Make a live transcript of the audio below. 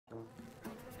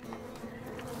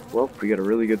well, we got a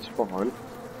really good spawn.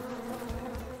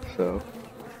 So,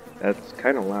 that's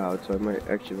kind of loud, so I might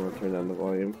actually want to turn down the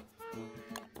volume.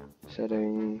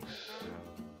 Settings,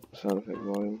 sound effect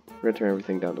volume. We're gonna turn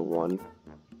everything down to 1.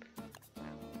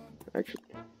 Actually,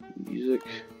 music.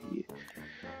 Yeah.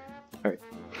 Alright.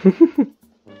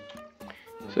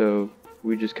 So,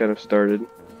 we just kind of started.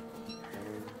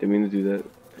 Didn't mean to do that.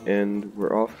 And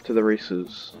we're off to the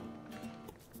races.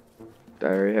 I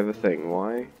already have a thing.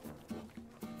 Why?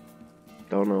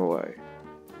 Don't know why.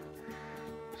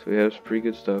 So we have some pretty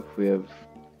good stuff. We have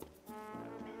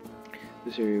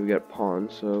this area, we got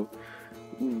ponds, so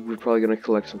we're probably gonna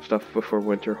collect some stuff before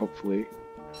winter, hopefully.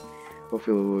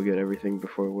 Hopefully we'll get everything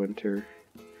before winter,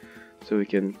 so we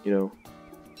can, you know,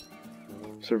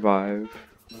 survive.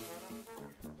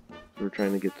 We're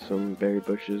trying to get some berry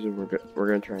bushes, and we're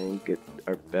gonna try and get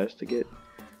our best to get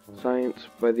science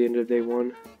by the end of day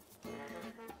 1.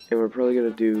 And we're probably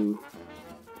gonna do,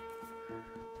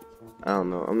 I don't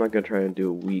know, I'm not gonna try and do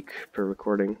a week per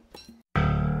recording.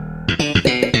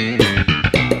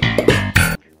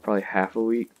 Probably half a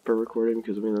week per recording,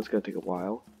 because I mean that's gonna take a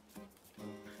while.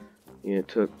 And it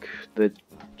took the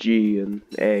G and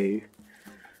A.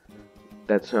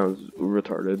 That sounds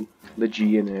retarded. The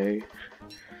G and A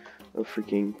of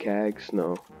freaking CAGs.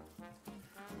 No,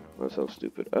 that sounds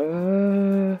stupid.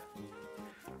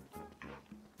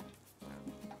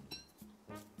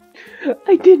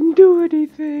 I didn't do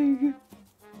anything.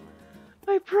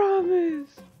 I promise.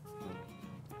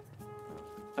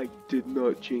 I did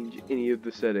not change any of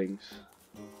the settings.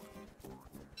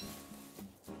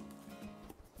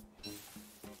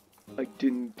 I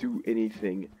didn't do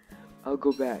anything. I'll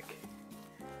go back.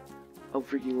 I'll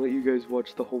freaking let you guys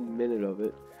watch the whole minute of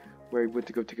it where I went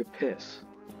to go take a piss.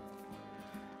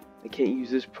 I can't use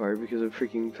this part because I'm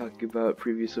freaking talking about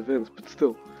previous events, but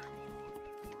still.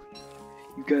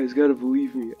 You guys gotta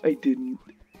believe me. I didn't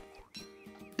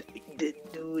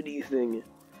do anything.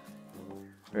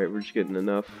 Alright, we're just getting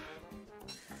enough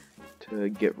to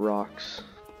get rocks.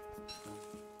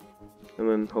 And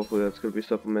then hopefully that's gonna be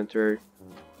supplementary.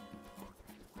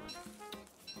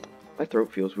 My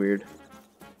throat feels weird.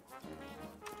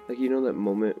 Like, you know that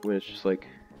moment when it's just like,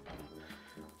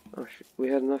 oh shit, we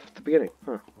had enough at the beginning,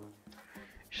 huh?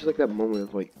 It's just like that moment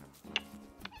of like,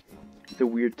 the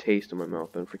weird taste in my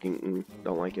mouth and freaking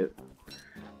don't like it.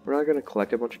 We're not gonna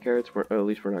collect a bunch of carrots, or at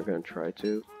least we're not gonna try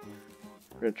to.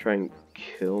 We're gonna try and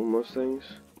kill most things.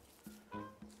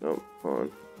 No, hold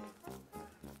on.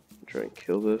 Try and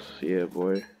kill this, yeah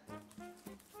boy.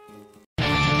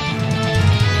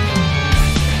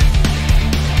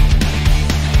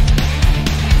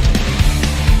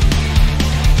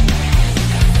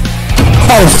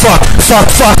 Oh fuck,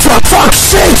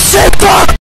 shit,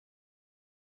 fuck!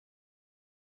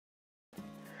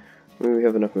 We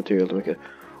have enough material to make a,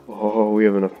 oh, we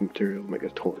have enough material to make a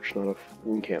torch, not a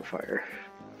campfire.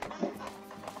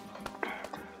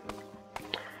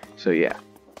 So yeah,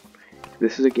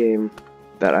 this is a game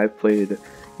that I've played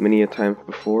many a time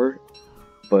before,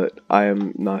 but I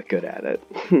am not good at it.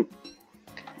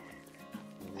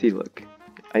 See, look,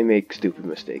 I make stupid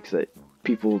mistakes that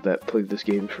people that play this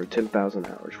game for 10,000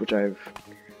 hours, which I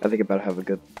think about have a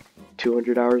good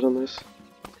 200 hours on this.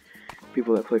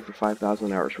 People that play for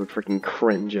 5,000 hours would freaking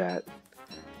cringe at.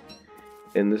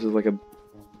 And this is like a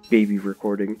baby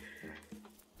recording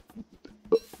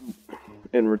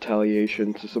in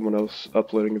retaliation to someone else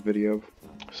uploading a video.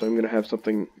 So I'm gonna have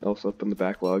something else up in the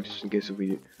backlog just in case if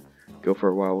we go for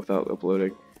a while without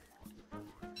uploading.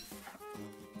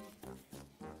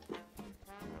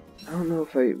 I don't know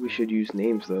if we should use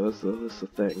names though, that's the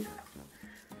thing.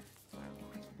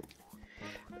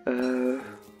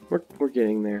 We're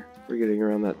getting there. We're getting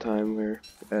around that time where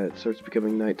it starts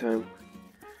becoming nighttime.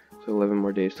 So 11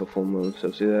 more days till full moon,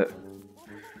 so see that?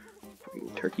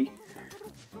 Fucking turkey.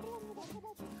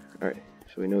 Alright,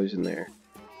 so we know he's in there.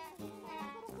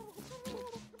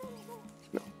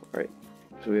 No, alright.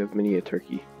 So we have many a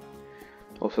turkey.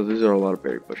 Also, these are a lot of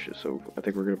berry bushes, so I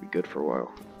think we're gonna be good for a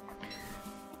while.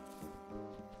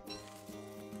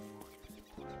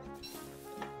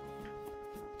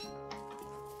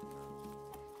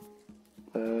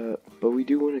 But we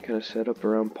do want to kind of set up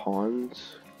around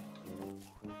ponds.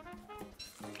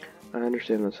 I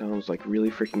understand that sounds like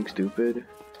really freaking stupid,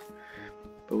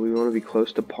 but we want to be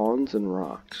close to ponds and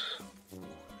rocks.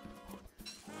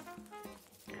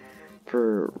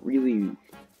 For really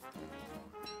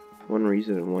one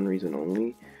reason and one reason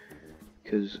only,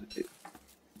 because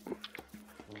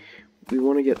we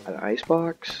want to get an ice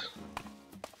box,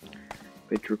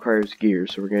 which requires gear,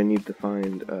 so we're going to need to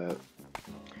find,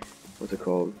 what's it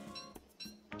called?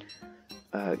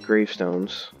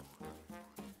 Gravestones.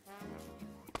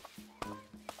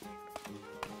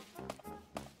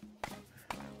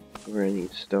 We're gonna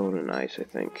need stone and ice, I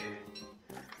think.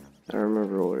 I don't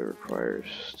remember what it requires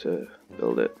to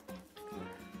build it,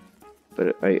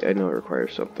 but I know it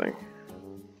requires something.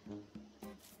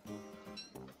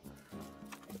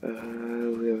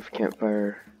 We have a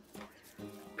campfire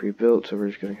pre-built, so we're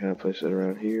just gonna kind of place it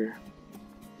around here.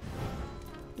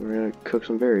 We're gonna cook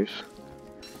some berries.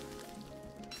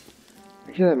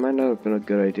 Actually, that might not have been a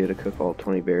good idea to cook all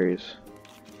 20 berries.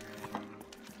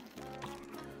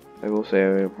 I will say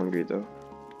I am hungry though.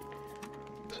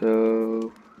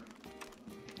 So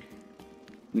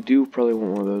we do probably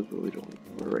want one of those, but we don't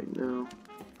want it right now.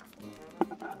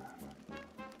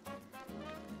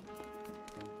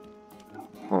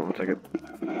 Hold on 1 second.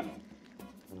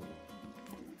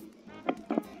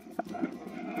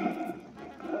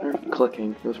 They're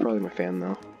clicking. It was probably my fan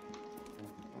though.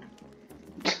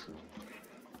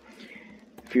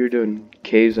 If you were doing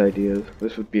Kay's ideas,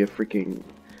 this would be a freaking...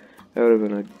 that would have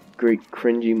been a great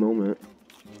cringy moment.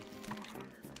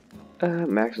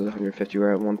 Max is 150,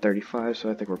 we're at 135, so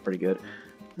I think we're pretty good.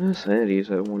 Sanity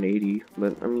is at 180,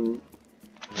 but I mean...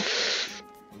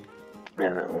 I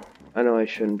don't know. I know I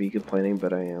shouldn't be complaining,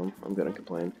 but I am. I'm gonna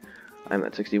complain. I'm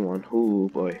at 61. Ooh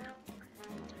boy.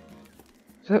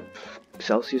 Is that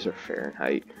Celsius or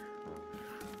Fahrenheit?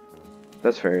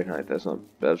 That's Fahrenheit. That's not.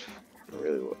 That's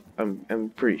really what.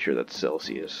 I'm pretty sure that's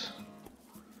Celsius.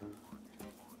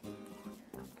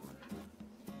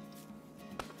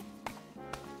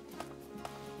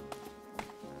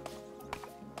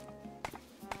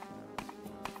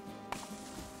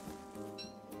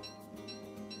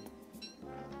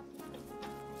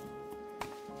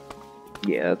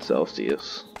 Yeah, that's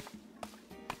Celsius.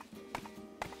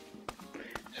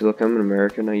 See, look, I'm an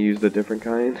American. I use the different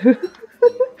kind.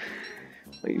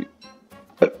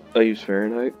 I use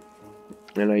Fahrenheit,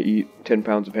 and I eat 10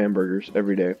 pounds of hamburgers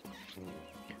every day.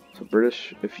 So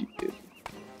British, if you,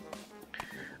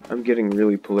 I'm getting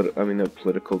really I mean not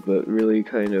political, but really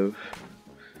kind of,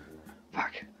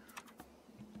 fuck.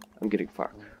 I'm getting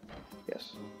fuck.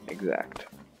 Yes, exact.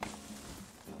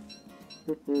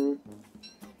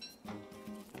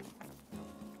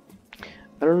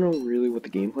 I don't know really what the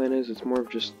game plan is. It's more of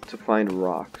just to find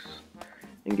rocks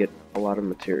and get a lot of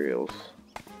materials.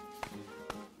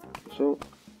 So,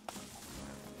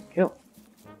 kill.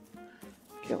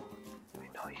 Kill. I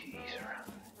know he's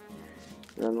around.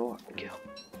 You're on the walk and kill.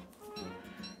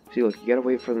 See, look, you gotta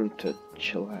wait for them to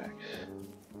chillax.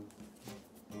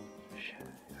 Shit,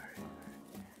 alright.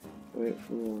 Wait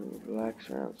for them to relax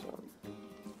around some.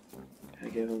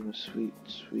 Gotta give them a sweet,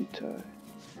 sweet tie.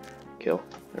 Kill.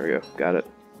 There we go. Got it.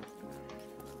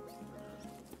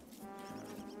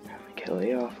 Kill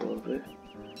A off a little bit.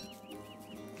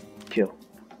 Kill.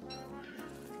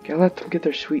 Gotta let them get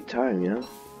their sweet time, you know?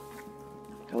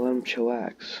 Gotta let them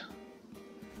chillax.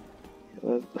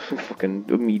 Fucking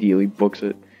immediately books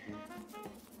it.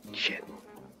 Shit.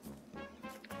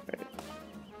 Alright.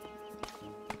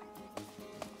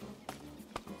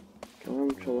 Gotta let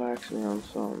them chillax around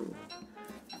some.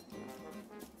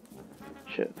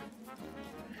 Shit.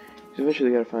 So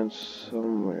eventually gotta find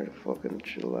somewhere to fucking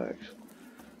chillax.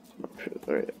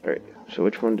 Alright. So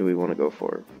which one do we want to go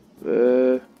for?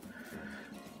 I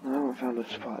haven't found a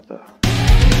spot though.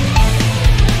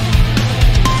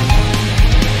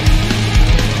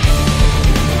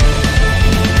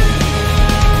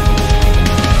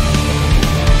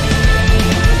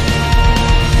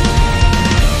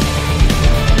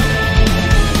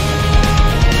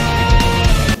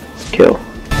 Kill.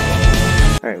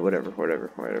 Alright, whatever.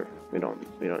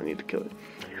 We don't need to kill it.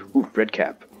 Ooh, red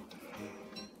cap.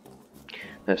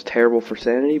 That's terrible for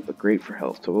sanity, but great for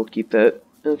health, so we'll keep that.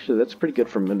 Actually, that's pretty good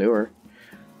for manure.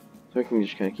 So I can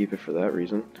just kind of keep it for that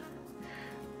reason.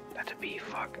 That's a bee,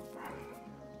 fuck.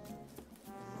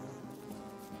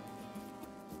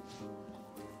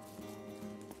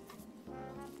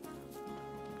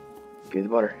 Give me the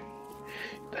butter.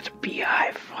 That's a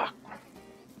beehive, fuck.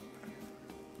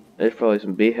 There's probably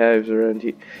some beehives around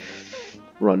here.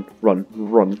 Run.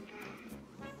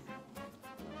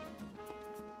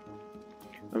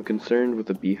 I'm concerned with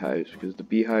the beehives because the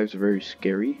beehives are very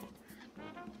scary.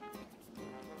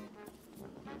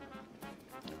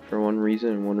 For one reason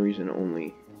and one reason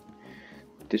only.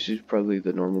 This is probably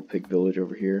the normal pig village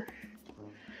over here.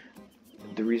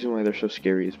 The reason why they're so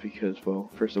scary is because, well,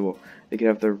 first of all, they can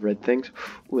have their red things.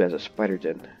 Ooh, that's a spider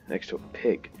den next to a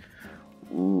pig.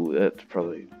 Ooh, that's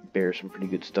probably bears some pretty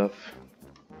good stuff.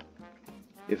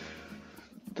 If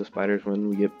the spiders win,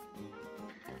 we get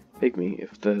pig meat.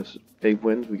 If the pig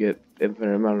wins, we get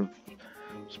infinite amount of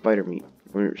spider meat,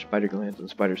 or spider glands and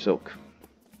spider silk.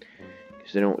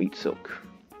 Because they don't eat silk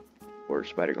or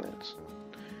spider glands.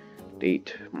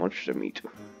 8 monster meat.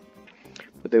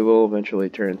 But they will eventually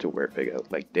turn into werepig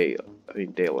at like day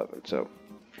 11, so,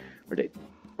 or day.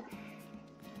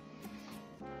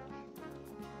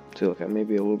 See, look, I may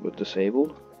be a little bit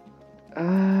disabled.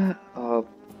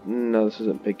 No, this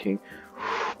isn't Pig King.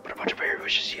 But a bunch of berry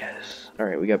bushes, yes.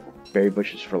 Alright, we got berry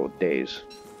bushes for days.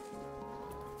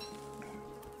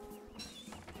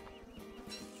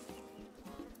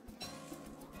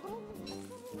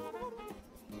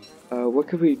 What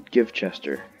could we give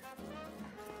Chester?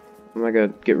 I'm not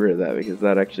gonna get rid of that because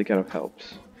that actually kind of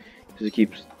helps. Because it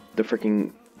keeps the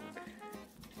freaking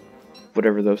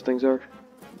whatever those things are,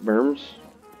 worms.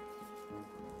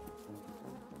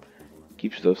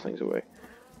 Keeps those things away.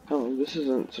 Oh, this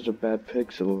isn't such a bad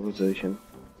pig civilization.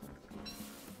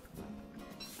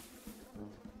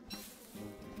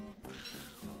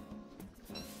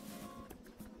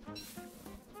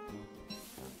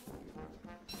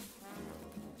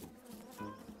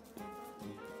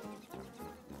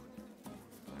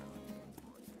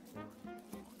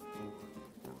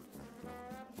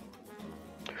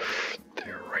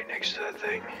 They're right next to that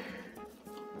thing.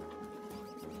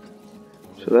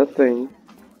 So that thing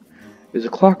is a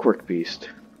clockwork beast,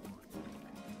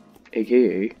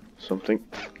 aka something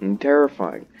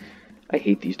terrifying. I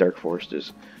hate these dark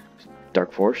forests.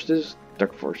 Dark forests?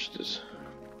 Dark forests.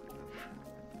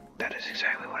 That is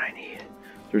exactly what I need.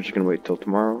 So we're just gonna wait till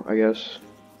tomorrow, I guess,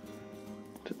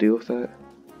 to deal with that.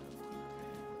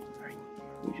 Right.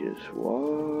 We just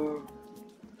walk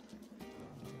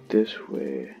this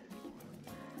way.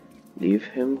 Leave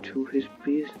him to his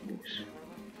business.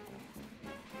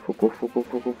 Fuck off, fuck off,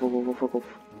 fuck off, fuck off, fuck off.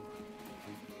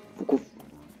 Fuck off.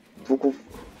 Fuck off.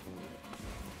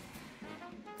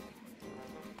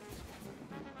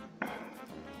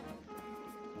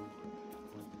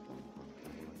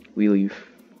 We leave.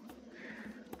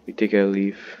 We take our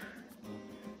leave.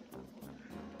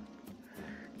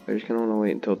 I just kinda wanna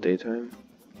wait until daytime.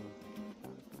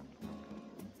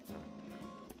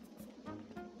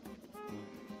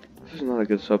 This is not a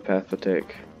good subpath to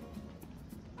take.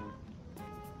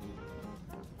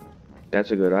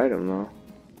 That's a good item, though.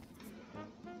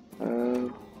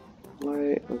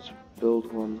 Light. Let's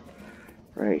build one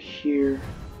right here.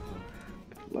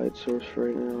 Light source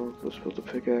right now. Let's build a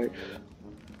pickaxe.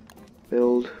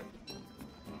 Build.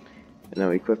 And now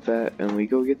we equip that, and we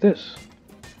go get this.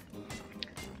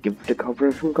 Give the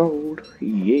cover some gold.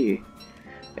 Yeah.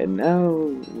 And now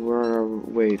we're on our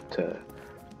way to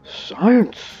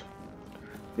science.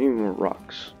 Need more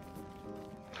rocks.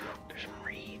 There's some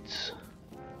reeds.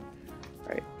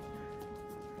 Alright.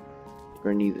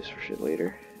 We're gonna need this for shit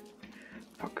later.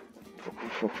 Fuck.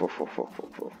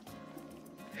 Fuck.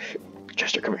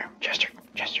 Chester, come here. Chester.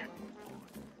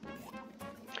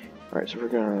 Alright, so we're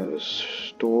gonna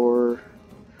store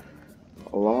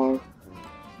a log.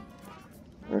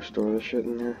 I'm gonna store this shit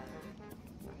in here.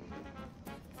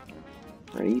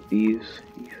 I eat these.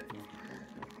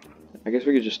 I guess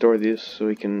we could just store these so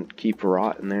we can keep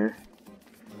rot in there.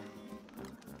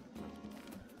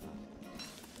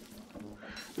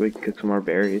 We can cook some more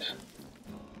berries.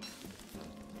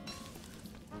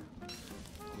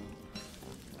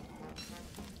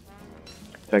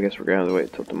 So I guess we're gonna have to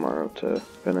wait till tomorrow to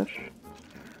finish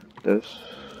this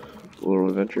little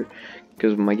adventure.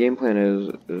 Because my game plan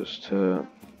is to...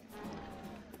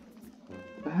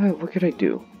 what could I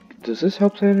do? Does this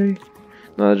help sanity?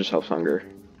 No, that just helps hunger.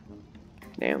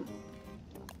 Damn.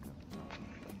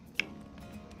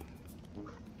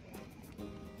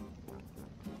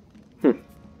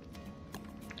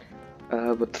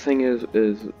 But the thing is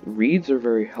reeds are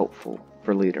very helpful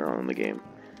for later on in the game.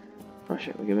 Oh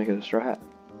shit, we can make it a straw hat.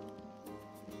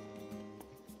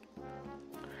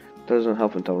 Doesn't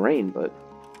help until rain, but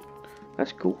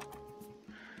that's cool.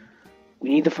 We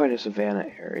need to find a savanna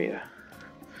area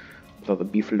with all the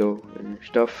beefalo and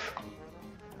stuff.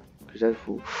 Cause that's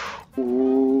cool.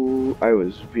 Ooh, I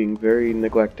was being very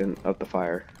neglectant of the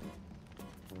fire.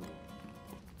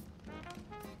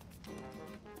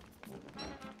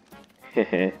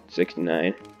 Heh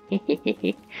 69.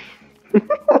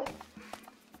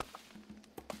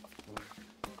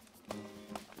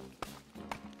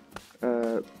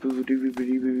 Boo doo boo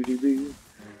doo boo boo.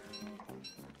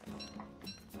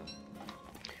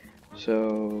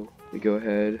 So we go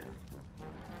ahead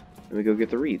and we go get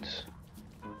the reeds.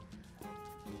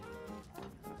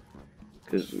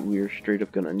 Because we're straight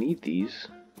up gonna need these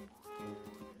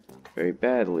very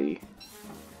badly.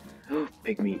 Oh,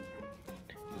 pig meat.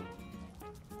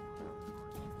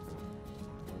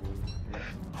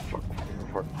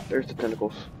 Fuck. There's the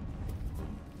tentacles.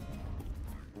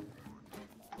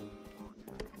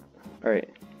 Alright.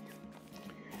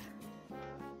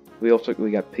 We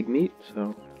got pig meat,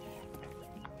 so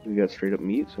we got straight up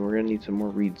meat. So we're gonna need some more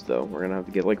reeds though. We're gonna have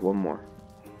to get like one more,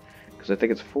 because I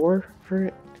think it's 4 for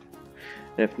it.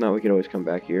 And if not, we could always come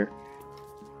back here.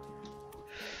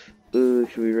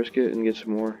 Should we risk it and get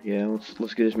some more? Yeah,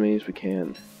 let's get as many as we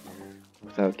can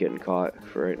without getting caught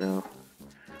for right now.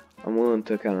 I'm willing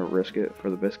to kind of risk it for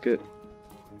the biscuit.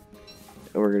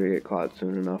 And we're gonna get caught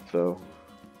soon enough though.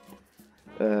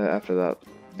 After that,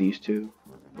 these two,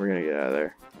 we're gonna get out of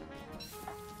there.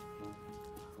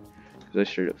 Because I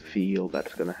straight up feel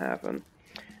that's gonna happen.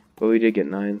 But we did get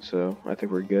 9, so I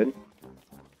think we're good.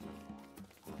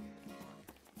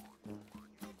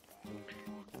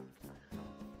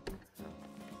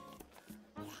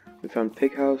 We found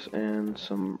pig house and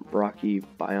some rocky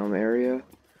biome area.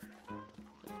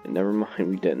 And never mind,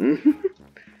 we didn't.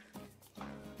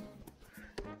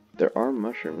 There are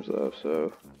mushrooms though,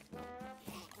 so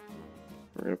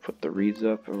we're gonna put the reeds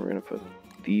up and we're gonna put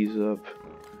these up.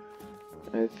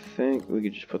 I think we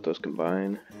could just put those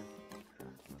combined.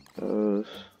 Those.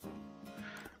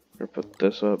 We're gonna put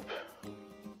this up,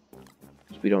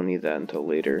 because we don't need that until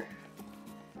later.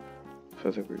 So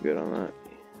I think we're good on that.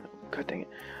 God dang it.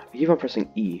 I keep on pressing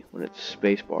E when it's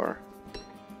spacebar.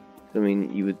 I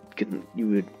mean, you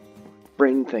would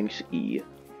brain thanks E.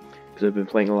 Because I've been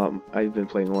playing a lot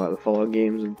of the Fallout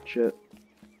games and shit.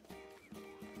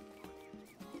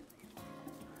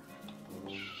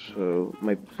 So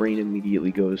my brain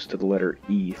immediately goes to the letter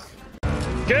E.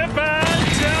 Get back!